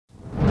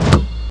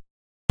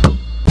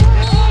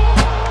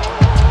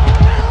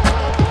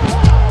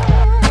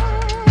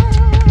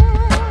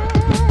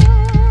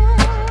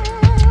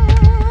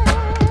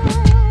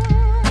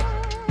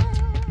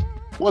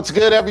What's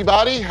good,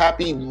 everybody?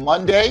 Happy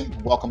Monday.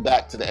 Welcome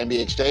back to the NBA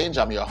Exchange.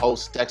 I'm your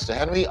host, Dexter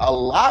Henry. A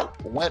lot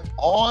went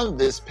on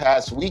this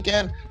past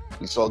weekend.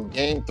 We saw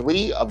Game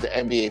 3 of the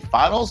NBA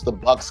Finals. The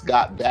Bucks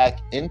got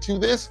back into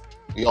this.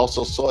 We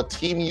also saw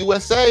Team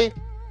USA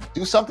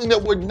do something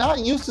that we're not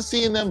used to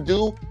seeing them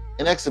do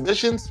in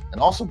exhibitions.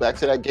 And also back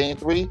to that Game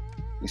 3,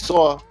 we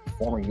saw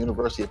former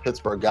University of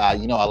Pittsburgh guy,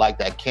 you know I like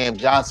that, Cam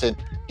Johnson,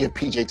 give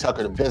PJ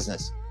Tucker the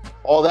business.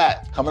 All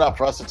that coming up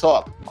for us to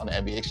talk on the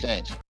NBA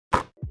Exchange.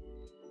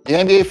 The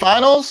NBA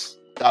Finals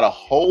got a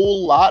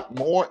whole lot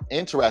more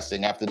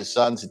interesting after the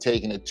Suns had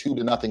taken a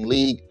 2-0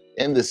 lead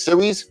in the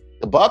series.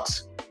 The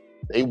Bucks,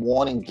 they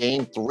won in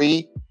Game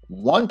 3,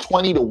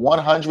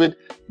 120-100.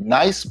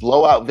 Nice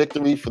blowout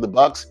victory for the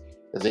Bucks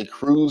as they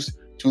cruised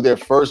to their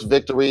first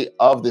victory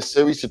of the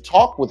series. To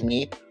talk with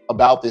me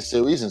about this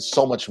series and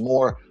so much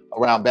more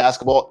around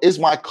basketball is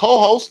my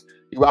co-host.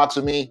 He rocks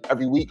with me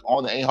every week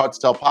on the Ain't Hard to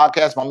Tell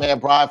podcast, my man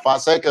Brian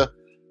Fonseca.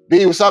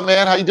 B, what's up,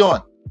 man? How you doing?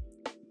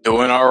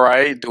 Doing all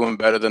right, doing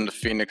better than the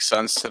Phoenix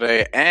Suns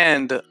today,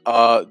 and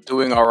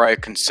doing all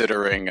right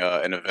considering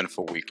an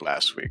eventful week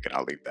last week, and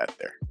I'll leave that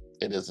there.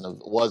 It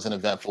was an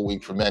eventful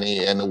week for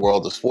many in the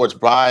world of sports.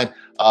 Brian,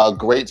 a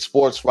great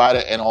sports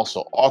writer and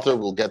also author.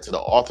 We'll get to the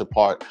author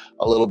part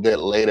a little bit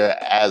later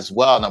as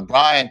well. Now,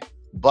 Brian,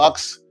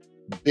 Bucks,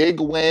 big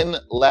win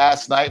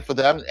last night for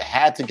them.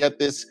 Had to get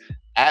this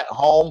at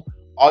home.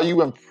 Are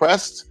you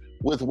impressed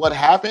with what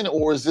happened,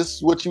 or is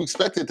this what you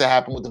expected to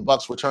happen with the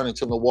Bucks returning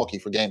to Milwaukee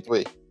for Game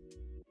 3?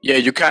 Yeah,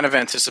 you kind of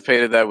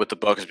anticipated that with the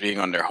Bucks being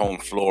on their home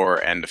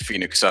floor and the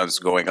Phoenix Suns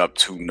going up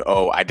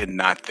 2-0. I did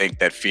not think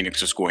that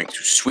Phoenix was going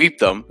to sweep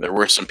them. There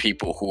were some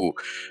people who,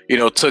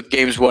 took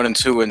games 1 and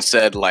 2 and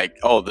said like,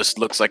 oh, this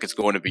looks like it's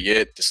going to be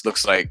it. This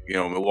looks like,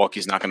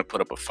 Milwaukee's not going to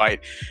put up a fight.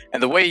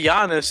 And the way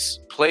Giannis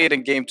played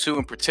in Game 2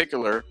 in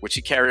particular, which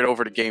he carried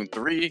over to Game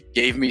 3,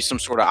 gave me some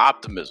sort of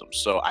optimism.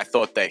 So I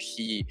thought that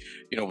he,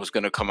 was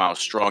going to come out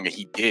strong, and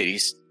he did.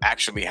 He's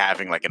actually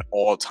having like an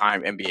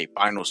all-time NBA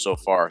Finals so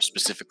far,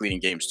 specifically in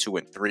Games 2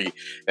 and 3,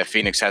 that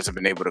Phoenix hasn't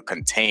been able to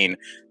contain.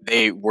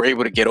 They were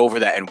able to get over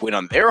that and win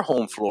on their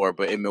home floor,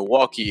 but in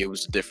Milwaukee, it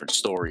was a different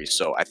story.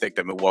 So I think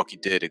that Milwaukee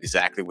did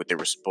exactly what they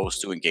were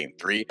supposed to in Game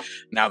 3.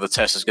 Now the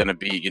test is going to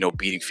be,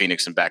 beating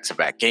Phoenix in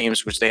back-to-back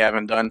games, which they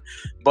haven't done.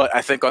 But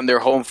I think on their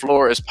home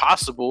floor is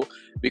possible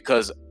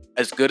because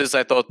as good as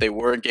I thought they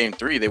were in Game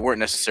 3, they weren't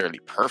necessarily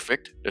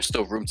perfect. There's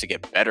still room to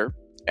get better.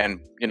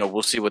 And,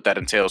 we'll see what that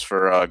entails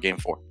for Game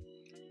 4.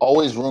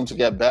 Always room to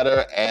get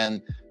better,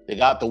 and they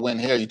got the win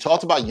here. You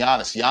talked about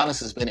Giannis. Giannis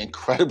has been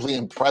incredibly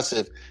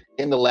impressive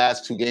in the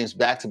last 2 games,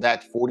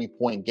 back-to-back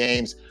 40-point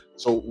games.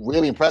 So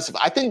really impressive.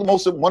 I think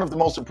one of the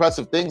most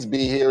impressive things,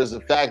 B, here is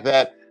the fact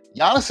that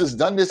Giannis has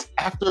done this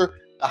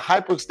after the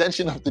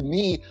hyperextension of the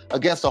knee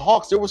against the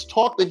Hawks. There was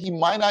talk that he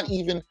might not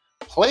even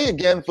play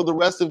again for the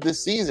rest of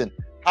this season.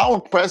 How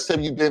impressed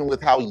have you been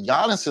with how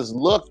Giannis has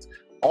looked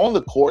on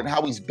the court and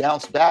how he's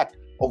bounced back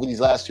over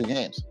these last 2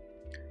 games?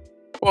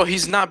 Well,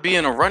 he's not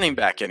being a running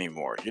back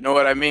anymore. You know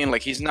what I mean?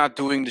 Like, he's not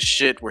doing the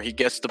shit where he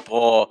gets the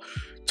ball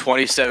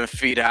 27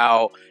 feet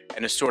out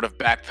and is sort of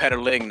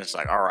backpedaling. And it's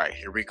like, all right,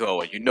 here we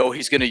go. And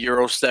he's going to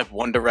Euro step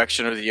one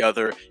direction or the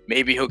other.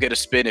 Maybe he'll get a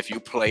spin if you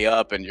play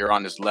up and you're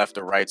on his left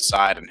or right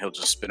side, and he'll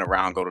just spin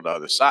around, go to the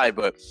other side.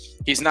 But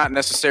he's not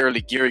necessarily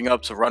gearing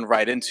up to run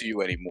right into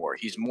you anymore.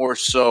 He's more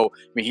so,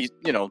 he's,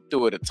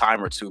 do it a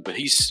time or two, but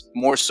he's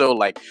more so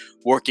like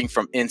working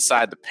from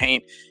inside the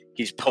paint.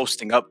 He's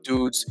posting up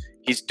dudes.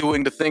 He's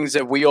doing the things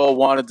that we all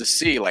wanted to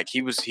see. Like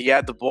he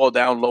had the ball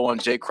down low on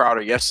Jay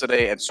Crowder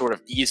yesterday and sort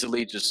of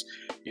easily just,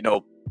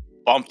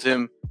 bumped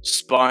him,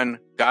 spun,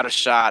 got a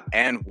shot,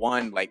 and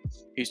won. Like,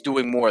 he's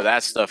doing more of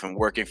that stuff and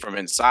working from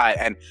inside.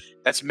 And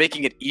that's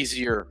making it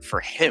easier for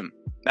him.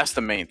 That's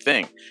the main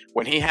thing.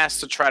 When he has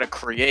to try to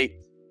create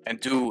and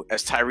do,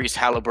 as Tyrese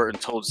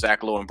Halliburton told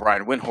Zach Lowe and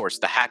Brian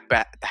Windhorst, the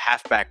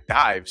halfback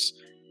dives,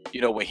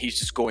 when he's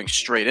just going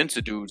straight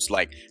into dudes,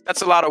 like,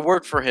 that's a lot of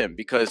work for him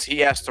because he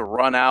has to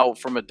run out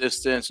from a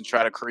distance and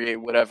try to create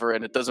whatever,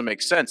 and it doesn't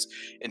make sense.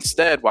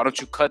 Instead, why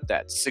don't you cut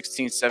that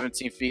 16,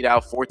 17 feet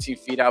out, 14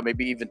 feet out,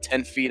 maybe even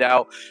 10 feet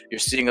out? You're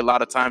seeing a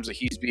lot of times that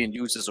he's being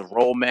used as a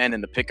roll man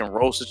in the pick and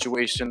roll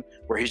situation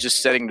where he's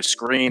just setting the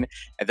screen,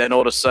 and then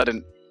all of a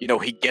sudden,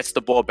 he gets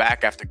the ball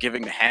back after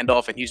giving the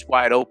handoff, and he's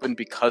wide open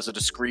because of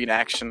the screen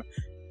action.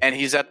 And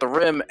he's at the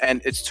rim,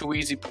 and it's 2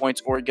 easy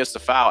points, or he gets the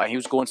foul. And he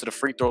was going to the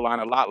free throw line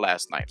a lot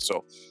last night.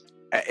 So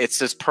it's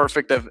as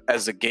perfect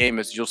as a game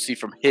as you'll see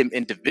from him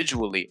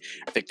individually.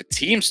 I think the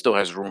team still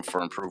has room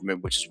for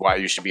improvement, which is why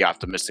you should be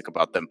optimistic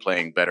about them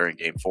playing better in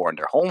Game 4 on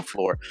their home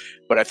floor.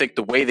 But I think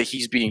the way that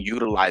he's being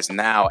utilized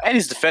now, and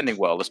he's defending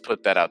well, let's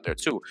put that out there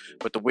too.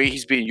 But the way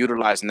he's being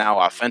utilized now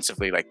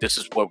offensively, like, this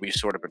is what we've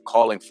sort of been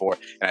calling for.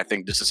 And I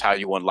think this is how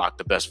you unlock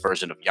the best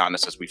version of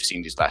Giannis as we've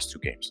seen these last 2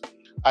 games.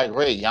 I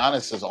agree.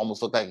 Giannis has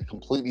almost looked like a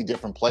completely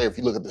different player if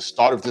you look at the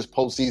start of this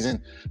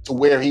postseason to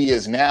where he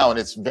is now, and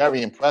it's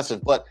very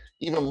impressive. But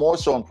even more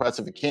so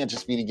impressive, it can't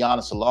just be the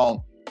Giannis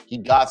alone. He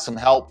got some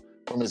help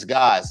from his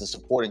guys, the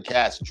supporting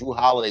cast. Drew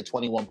Holiday,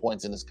 21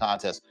 points in this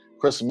contest.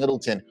 Chris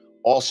Middleton,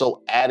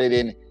 also added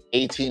in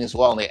 18 as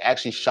well, and they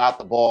actually shot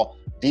the ball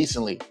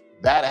decently.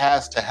 That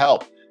has to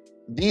help.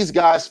 These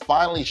guys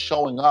finally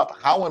showing up,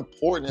 how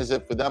important is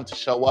it for them to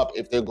show up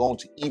if they're going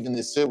to even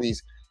this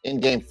series in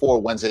Game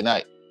 4 Wednesday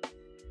night?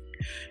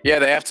 Yeah,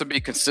 they have to be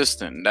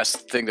consistent. That's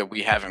the thing that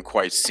we haven't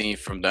quite seen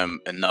from them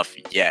enough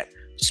yet.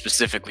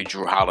 Specifically,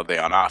 Drew Holiday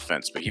on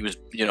offense, but he was,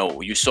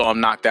 you saw him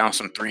knock down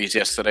some threes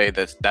yesterday.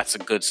 That's a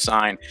good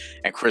sign.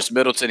 And Chris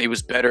Middleton, he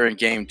was better in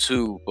Game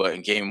 2, but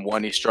in Game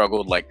 1 he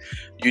struggled. Like,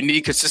 you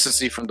need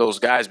consistency from those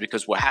guys,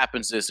 because what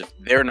happens is if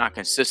they're not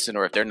consistent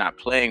or if they're not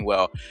playing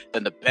well,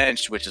 then the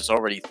bench, which is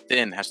already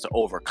thin, has to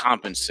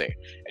overcompensate.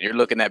 And you're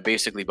looking at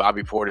basically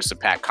Bobby Portis and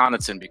Pat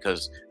Connaughton,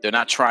 because they're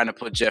not trying to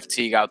put Jeff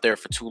Teague out there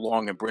for too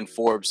long, and Bryn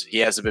Forbes, he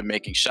hasn't been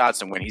making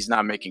shots, and when he's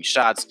not making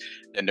shots,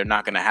 then they're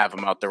not going to have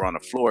him out there on the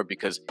floor,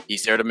 because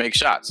he's there to make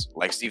shots,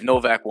 like Steve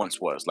Novak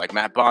once was, like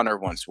Matt Bonner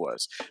once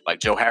was, like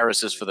Joe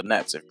Harris is for the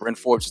Nets. If Bryn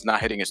Forbes is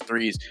not hitting his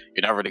threes,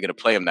 you're not really going to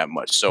play him that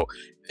much. So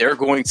they're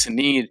going to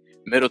need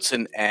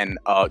Middleton and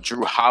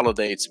Drew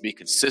Holiday to be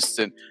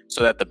consistent,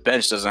 so that the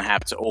bench doesn't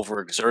have to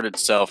overexert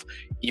itself,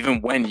 even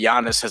when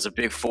Giannis has a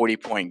big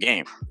 40-point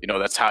game.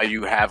 That's how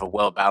you have a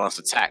well-balanced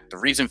attack. The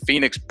reason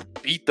Phoenix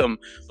beat them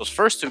those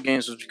first 2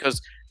 games was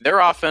because their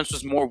offense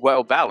was more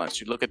well-balanced.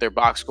 You look at their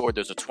box score,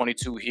 there's a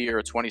 22 here,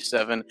 a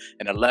 27,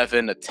 an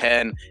 11, a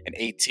 10, an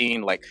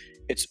 18. Like,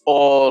 it's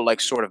all like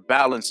sort of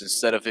balanced,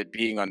 instead of it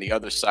being on the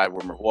other side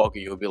where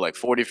Milwaukee, you'll be like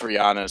 40 for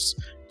Giannis,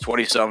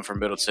 20-something for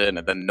Middleton,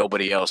 and then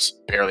nobody else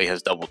barely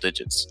has double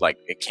digits. Like,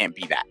 it can't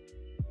be that.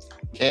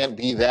 Can't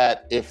be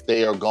that if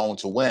they are going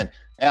to win.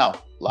 Now,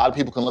 a lot of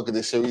people can look at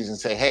this series and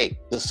say, hey,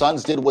 the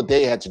Suns did what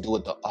they had to do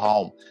at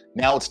home.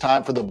 Now it's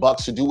time for the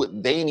Bucks to do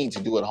what they need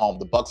to do at home.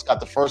 The Bucks got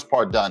the first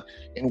part done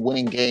in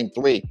winning Game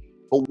 3.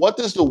 But what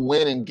does the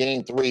win in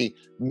Game 3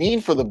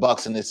 mean for the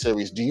Bucks in this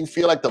series? Do you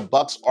feel like the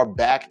Bucks are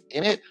back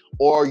in it,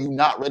 or are you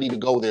not ready to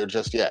go there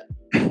just yet?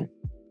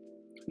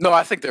 No,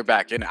 I think they're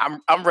back in it.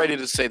 I'm ready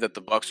to say that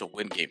the Bucks will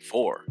win Game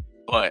 4.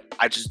 But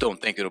I just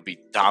don't think it'll be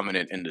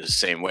dominant in the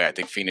same way. I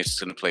think Phoenix is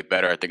going to play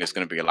better. I think it's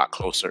going to be a lot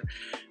closer.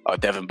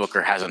 Devin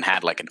Booker hasn't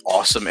had like an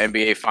awesome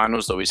NBA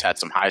Finals, though he's had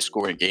some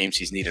high-scoring games.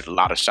 He's needed a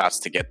lot of shots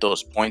to get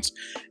those points,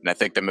 and I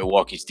think that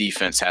Milwaukee's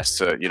defense has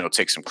to,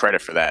 take some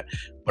credit for that.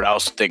 But I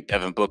also think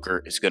Devin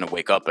Booker is going to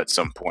wake up at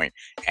some point,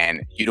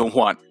 and you don't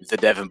want the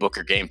Devin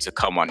Booker game to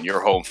come on your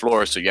home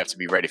floor, so you have to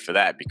be ready for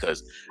that,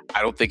 because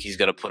I don't think he's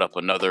going to put up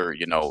another,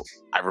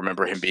 I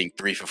remember him being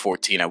 3 for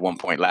 14 at one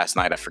point last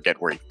night. I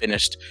forget where he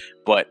finished,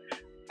 but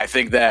I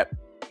think that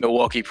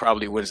Milwaukee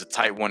probably wins a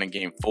tight one in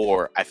Game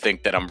 4. I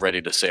think that I'm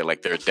ready to say,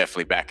 like, they're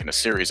definitely back in the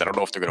series. I don't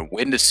know if they're going to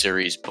win the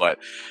series, but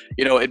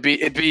it'd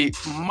be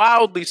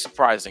mildly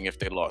surprising if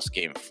they lost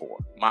Game 4.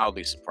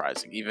 Mildly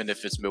surprising, even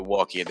if it's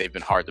Milwaukee and they've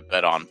been hard to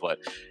bet on. But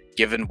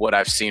given what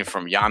I've seen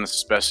from Giannis,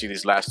 especially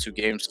these last 2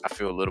 games, I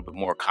feel a little bit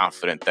more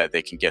confident that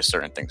they can get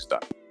certain things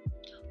done.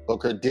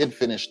 Booker did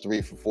finish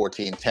 3 for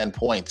 14, 10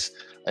 points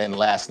in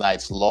last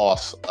night's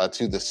loss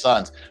to the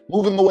Suns.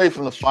 Moving away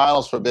from the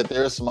finals for a bit,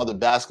 there is some other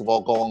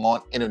basketball going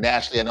on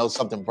internationally. I know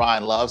something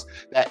Brian loves,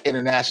 that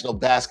international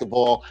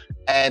basketball.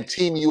 And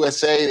Team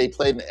USA, they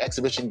played an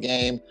exhibition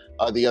game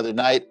the other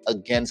night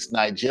against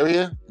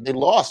Nigeria. They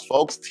lost,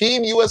 folks.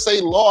 Team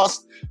USA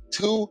lost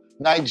to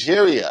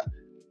Nigeria.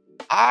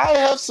 I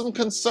have some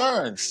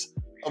concerns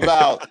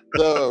about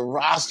the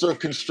roster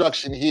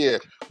construction here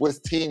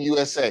with Team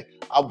USA.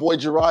 Our boy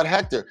Gerard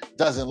Hector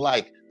doesn't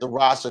like the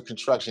roster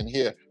construction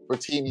here for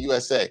Team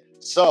USA.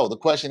 So the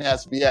question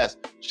has to be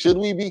asked, should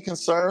we be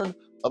concerned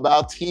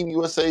about Team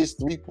USA's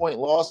 3-point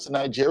loss to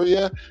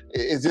Nigeria?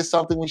 Is this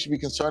something we should be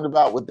concerned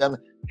about with them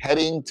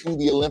heading to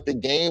the Olympic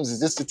Games? Is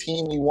this the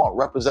team we want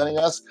representing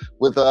us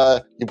with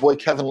your boy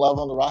Kevin Love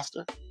on the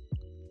roster?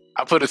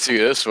 I'll put it to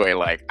you this way.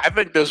 Like, I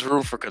think there's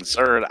room for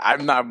concern.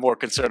 I'm not more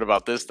concerned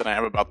about this than I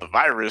am about the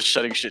virus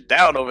shutting shit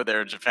down over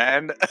there in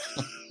Japan.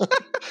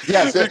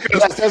 Yes,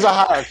 there's a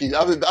hierarchy.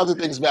 Other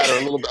things matter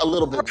a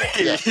little bit more.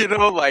 Yes.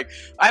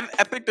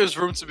 I think there's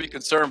room to be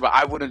concerned, but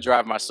I wouldn't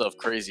drive myself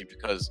crazy,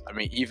 because, I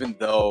mean, even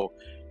though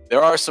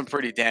there are some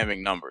pretty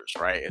damning numbers,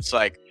 right? It's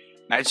like,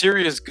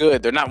 Nigeria is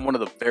good. They're not one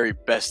of the very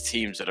best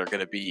teams that are going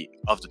to be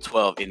of the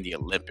 12 in the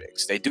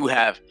Olympics. They do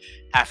have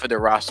half of their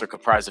roster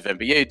comprised of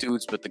NBA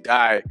dudes, but the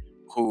guy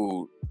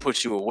who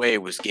put you away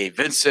was Gabe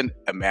Vincent,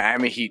 a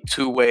Miami Heat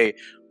two-way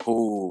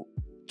who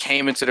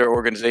came into their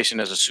organization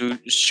as a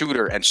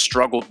shooter and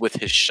struggled with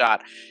his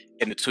shot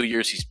in the 2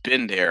 years he's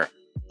been there,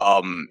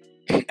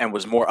 and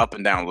was more up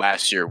and down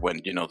last year when,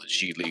 the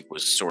G League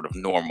was sort of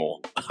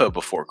normal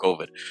before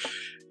COVID.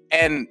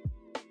 And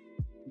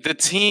the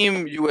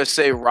Team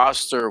USA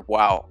roster,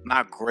 while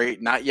not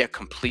great, not yet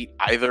complete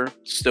either,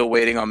 still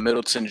waiting on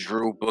Middleton,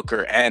 Drew,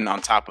 Booker, and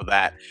on top of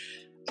that,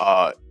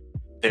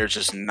 they're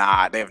just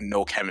not, they have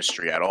no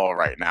chemistry at all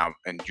right now.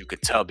 And you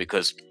could tell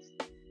because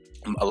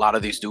a lot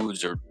of these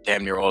dudes, or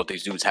damn near all of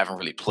these dudes, haven't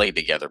really played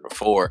together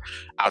before,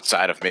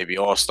 outside of maybe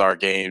all-star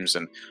games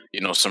and,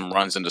 some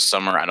runs in the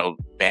summer. I know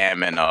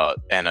Bam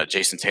and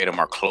Jason Tatum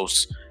are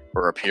close,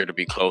 or appear to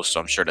be close, so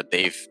I'm sure that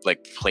they've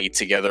played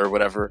together or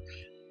whatever.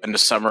 in the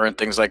summer and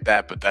things like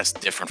that, but that's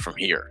different from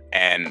here.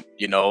 And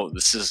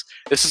this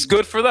is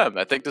good for them.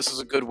 I think this is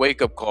a good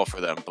wake up call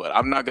for them. But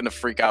I'm not going to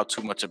freak out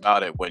too much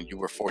about it when you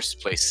were forced to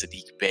play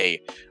Sadiq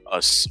Bey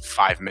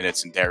 5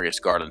 minutes and Darius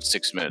Garland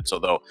 6 minutes.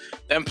 Although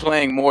them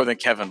playing more than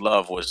Kevin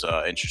Love was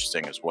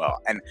interesting as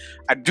well. And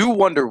I do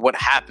wonder what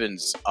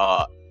happens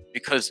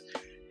because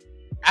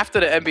after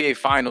the NBA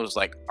Finals,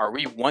 like, are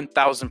we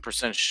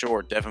 1,000%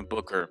 sure Devin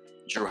Booker,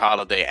 Drew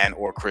Holiday, and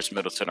or Chris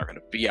Middleton are going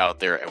to be out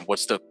there? And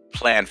what's the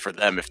plan for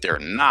them if they're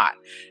not?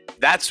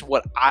 That's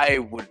what I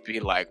would be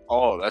like,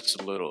 oh, that's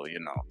a little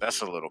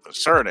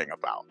concerning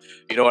about.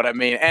 You know what I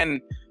mean?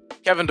 And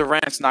Kevin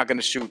Durant's not going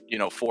to shoot,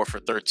 4 for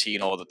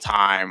 13 all the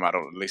time. At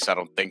least I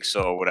don't think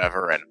so,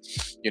 whatever. And,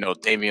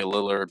 Damian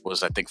Lillard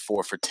was, I think,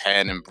 4 for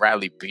 10, and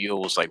Bradley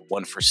Beal was like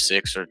 1 for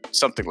 6 or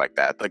something like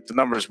that. Like, the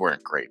numbers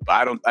weren't great,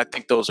 but I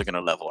think those are going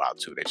to level out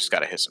too. They just got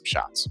to hit some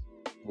shots.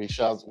 We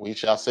shall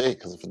see,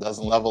 because if it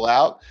doesn't level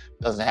out,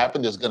 doesn't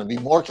happen, there's going to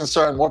be more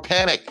concern, more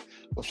panic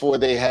before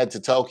they head to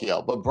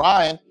Tokyo. But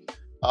Brian,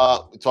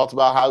 we talked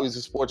about how he's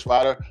a sports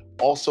writer,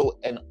 also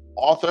an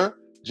author.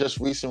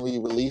 Just recently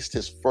released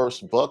his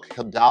first book,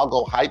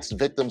 Hidalgo Heights,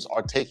 Victims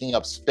Are Taking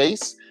Up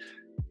Space.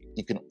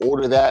 You can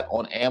order that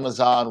on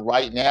Amazon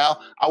right now.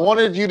 I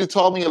wanted you to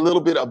tell me a little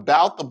bit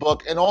about the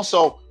book and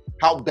also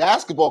how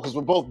basketball, because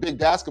we're both big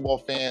basketball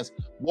fans,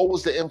 what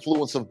was the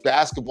influence of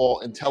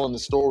basketball in telling the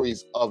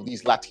stories of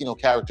these Latino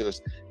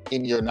characters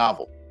in your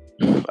novel?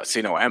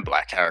 Latino and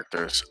Black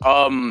characters.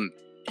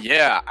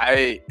 Yeah,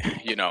 I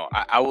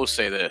will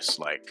say this,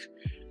 like,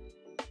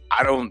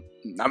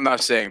 I'm not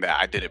saying that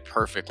I did it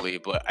perfectly,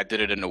 but I did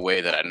it in a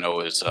way that I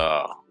know is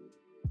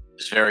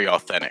very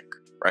authentic,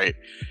 right?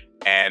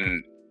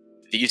 And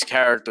these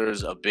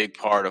characters, a big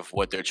part of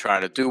what they're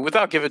trying to do,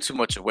 without giving too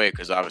much away,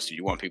 because obviously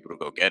you want people to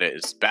go get it,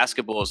 is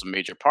basketball is a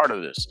major part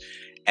of this.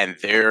 And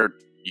they're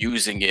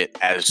using it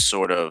as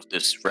sort of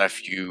this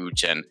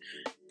refuge and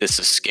this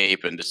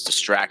escape and this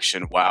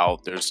distraction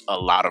while there's a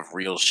lot of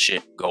real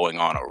shit going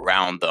on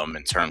around them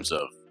in terms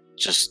of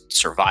just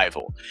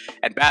survival.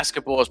 And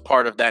basketball is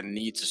part of that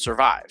need to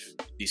survive.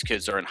 These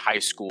kids are in high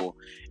school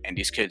and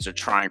these kids are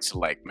trying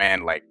to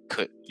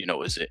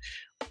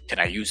can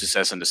I use this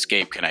as an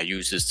escape? Can I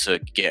use this to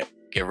get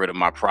rid of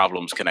my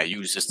problems? Can I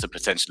use this to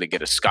potentially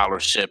get a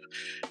scholarship?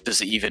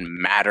 Does it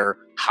even matter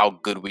how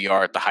good we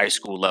are at the high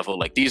school level?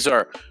 Like, these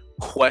are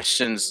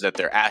questions that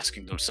they're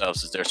asking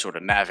themselves as they're sort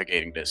of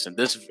navigating this. And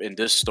in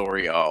this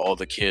story, all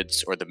the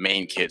kids, or the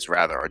main kids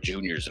rather, are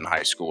juniors in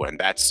high school, and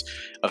that's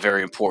a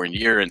very important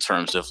year in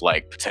terms of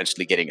like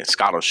potentially getting a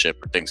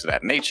scholarship or things of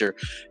that nature,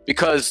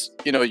 because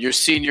your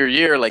senior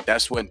year, like,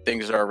 that's when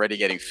things are already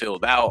getting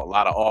filled out. A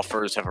lot of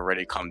offers have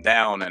already come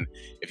down, and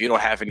if you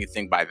don't have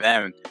anything by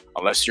then,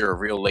 unless you're a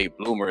real late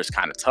bloomer, it's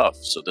kind of tough.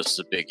 So this is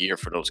a big year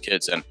for those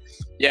kids. And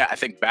yeah, I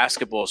think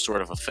basketball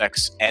sort of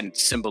affects and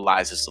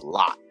symbolizes a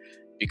lot.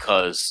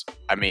 Because,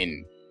 I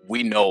mean,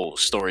 we know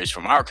stories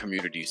from our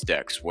communities,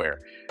 Dex,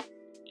 where,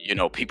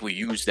 people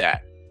use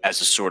that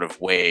as a sort of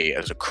way,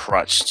 as a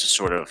crutch to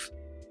sort of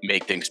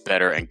make things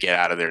better and get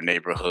out of their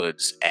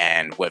neighborhoods.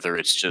 And whether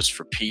it's just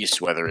for peace,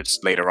 whether it's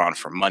later on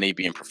for money,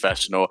 being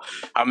professional.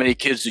 How many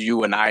kids do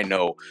you and I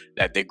know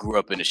that they grew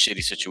up in a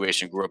shitty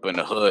situation, grew up in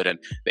the hood, and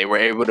they were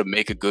able to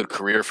make a good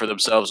career for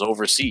themselves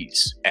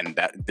overseas? And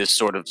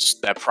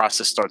that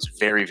process starts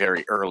very,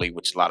 very early,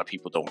 which a lot of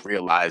people don't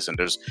realize. And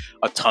there's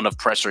a ton of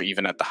pressure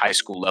even at the high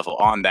school level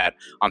on that,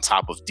 on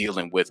top of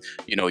dealing with,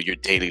 your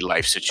daily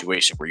life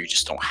situation where you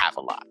just don't have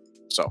a lot.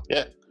 So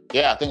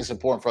Yeah, I think it's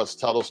important for us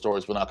to tell those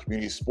stories when our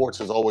community. Sports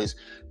has always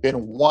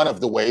been one of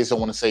the ways, I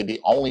want to say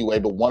the only way,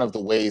 but one of the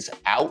ways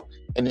out.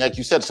 And like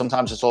you said,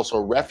 sometimes it's also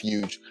a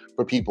refuge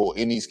for people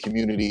in these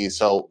communities.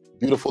 So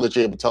beautiful that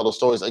you're able to tell those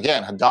stories.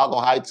 Again, Hidalgo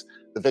Heights,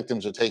 The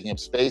Victims Are Taking Up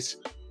Space.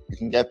 You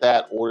can get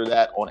that, order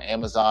that on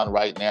Amazon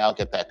right now.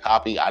 Get that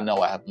copy. I know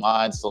I have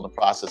mine, still in the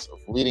process of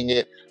reading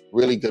it.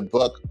 Really good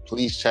book.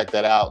 Please check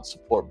that out.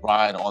 Support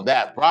Brian on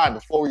that. Brian,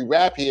 before we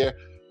wrap here,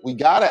 we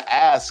got to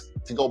ask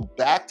to go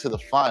back to the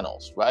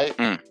finals, right?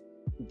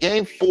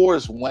 Game 4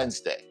 is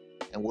Wednesday,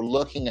 and we're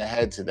looking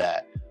ahead to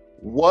that.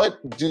 What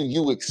do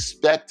you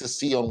expect to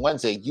see on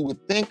Wednesday? You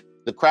would think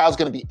the crowd's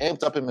going to be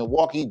amped up in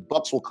Milwaukee.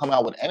 Bucks will come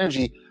out with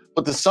energy,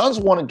 but the Suns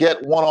want to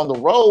get one on the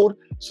road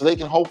so they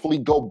can hopefully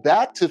go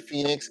back to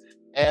Phoenix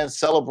and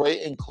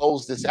celebrate and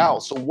close this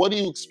out. So what do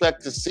you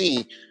expect to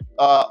see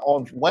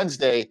on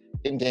Wednesday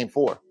in Game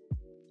 4?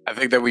 I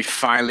think that we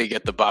finally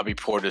get the Bobby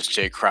Portis,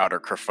 Jay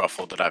Crowder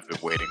kerfuffle that I've been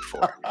waiting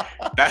for.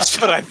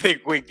 That's what I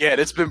think we get.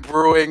 It's been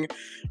brewing,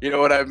 you know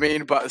what I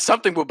mean? But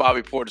something with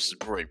Bobby Portis is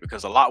brewing,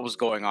 because a lot was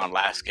going on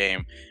last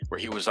game where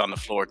he was on the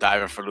floor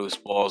diving for loose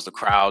balls, the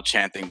crowd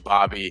chanting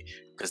Bobby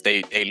because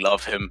they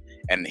love him,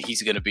 and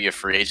he's going to be a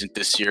free agent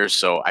this year.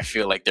 So I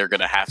feel like they're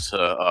going to have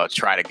to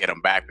try to get him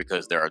back,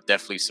 because there are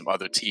definitely some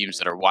other teams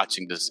that are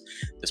watching this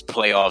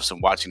playoffs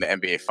and watching the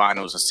NBA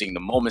Finals and seeing the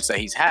moments that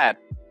he's had,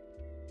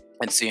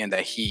 and seeing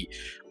that he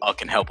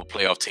can help a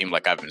playoff team,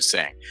 like I've been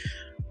saying.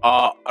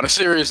 On a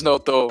serious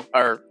note, though,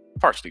 or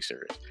partially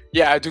serious,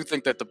 Yeah, I do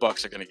think that the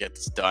Bucks are going to get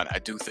this done. I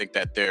do think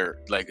that they're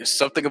like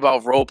something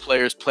about role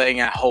players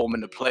playing at home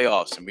in the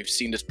playoffs, and we've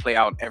seen this play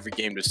out in every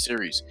game of the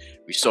series.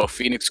 We saw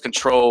Phoenix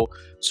control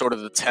sort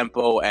of the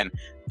tempo, and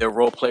their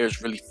role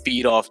players really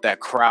feed off that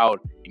crowd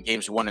in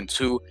games 1 and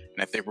 2.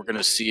 And I think we're going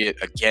to see it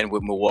again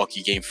with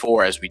Milwaukee game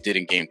 4 as we did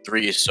in game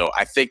 3. So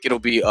I think it'll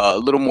be a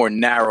little more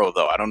narrow,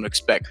 though. I don't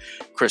expect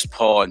Chris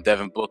Paul and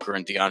Devin Booker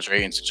and DeAndre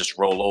Ayton to just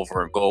roll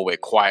over and go away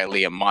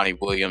quietly. And Monty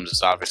Williams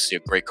is obviously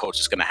a great coach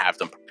that's going to have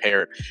them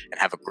prepared and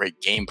have a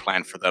great game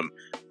plan for them,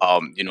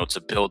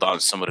 to build on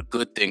some of the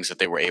good things that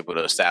they were able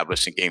to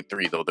establish in game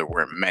 3, though there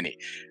weren't many.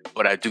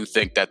 But I do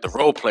think that the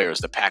role players,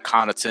 the Pat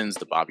Connaughtons,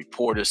 the Bobby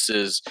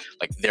Portises,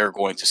 like they're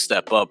going to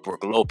step up.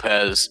 Brook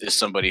Lopez is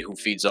somebody who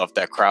feeds off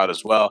that crowd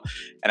as well.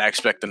 And I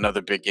expect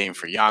another big game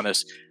for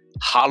Giannis.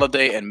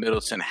 Holiday and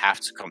Middleton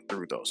have to come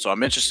through, though. So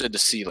I'm interested to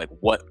see like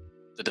what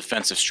the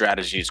defensive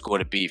strategy is going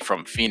to be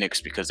from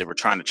Phoenix, because they were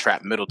trying to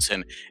trap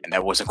Middleton and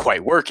that wasn't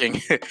quite working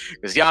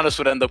because Giannis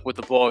would end up with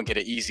the ball and get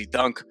an easy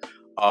dunk.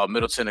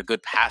 Middleton, a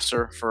good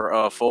passer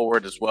for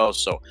forward as well.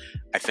 So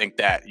I think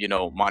that,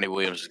 Monty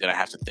Williams is going to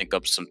have to think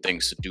up some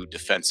things to do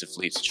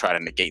defensively to try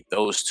to negate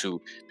those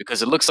two,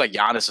 because it looks like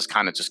Giannis is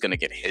kind of just going to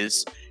get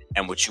his,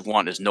 and what you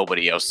want is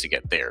nobody else to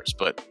get theirs.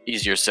 But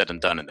easier said than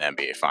done in the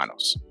NBA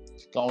Finals.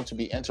 Going to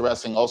be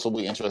interesting. Also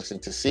be interesting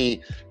to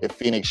see if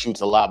Phoenix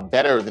shoots a lot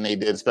better than they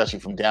did, especially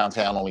from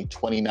downtown, only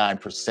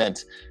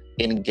 29%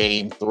 in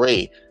game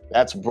 3.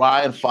 That's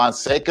Brian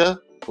Fonseca,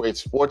 great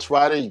sports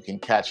writer. You can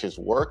catch his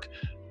work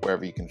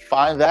wherever you can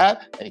find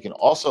that. And you can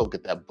also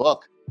get that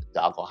book,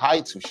 Hidalgo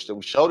Heights.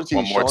 We showed it to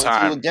you. One more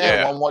time. It to you again.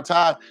 Yeah. One more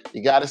time.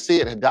 You got to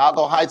see it.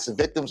 Hidalgo Heights, the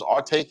victims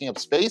are taking up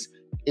space.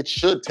 It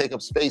should take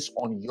up space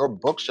on your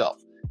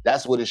bookshelf.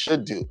 That's what it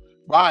should do.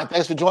 Brian,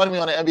 thanks for joining me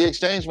on the NBA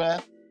Exchange,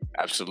 man.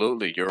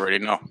 Absolutely. You already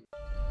know.